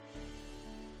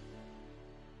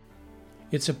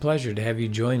It's a pleasure to have you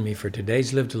join me for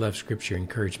today's Live to Love Scripture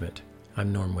Encouragement.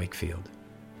 I'm Norm Wakefield.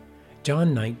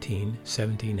 John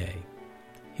 19:17a.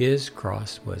 His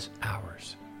cross was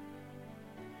ours.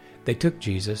 They took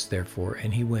Jesus, therefore,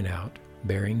 and he went out,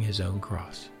 bearing his own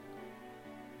cross.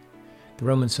 The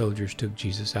Roman soldiers took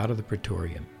Jesus out of the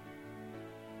praetorium.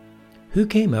 Who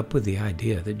came up with the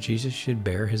idea that Jesus should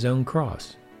bear his own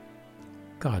cross?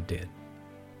 God did.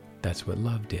 That's what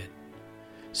love did.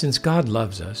 Since God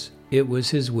loves us, it was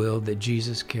his will that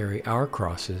Jesus carry our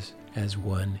crosses as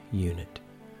one unit.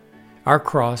 Our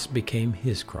cross became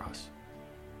his cross.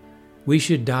 We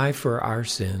should die for our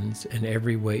sins and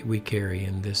every weight we carry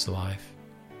in this life.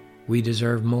 We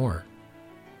deserve more.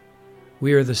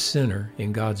 We are the sinner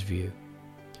in God's view,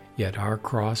 yet our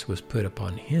cross was put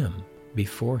upon him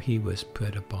before he was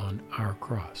put upon our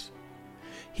cross.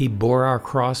 He bore our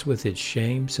cross with its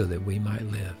shame so that we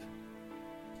might live.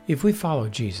 If we follow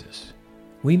Jesus,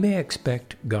 we may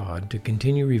expect God to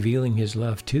continue revealing his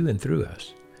love to and through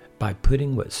us by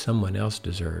putting what someone else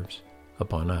deserves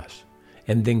upon us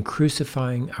and then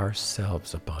crucifying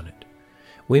ourselves upon it.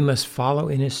 We must follow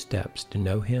in his steps to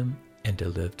know him and to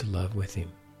live to love with him.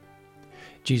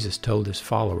 Jesus told his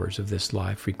followers of this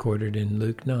life recorded in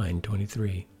Luke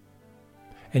 9:23.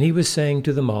 And he was saying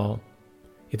to them all,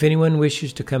 "If anyone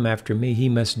wishes to come after me, he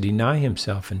must deny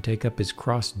himself and take up his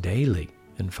cross daily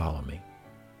and follow me."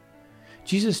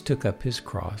 Jesus took up his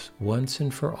cross once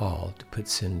and for all to put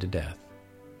sin to death.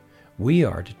 We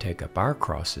are to take up our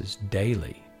crosses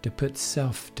daily to put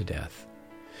self to death.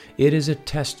 It is a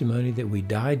testimony that we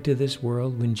died to this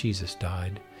world when Jesus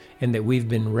died, and that we've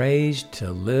been raised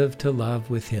to live to love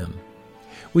with him.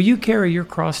 Will you carry your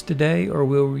cross today, or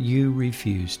will you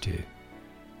refuse to?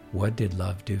 What did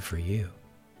love do for you?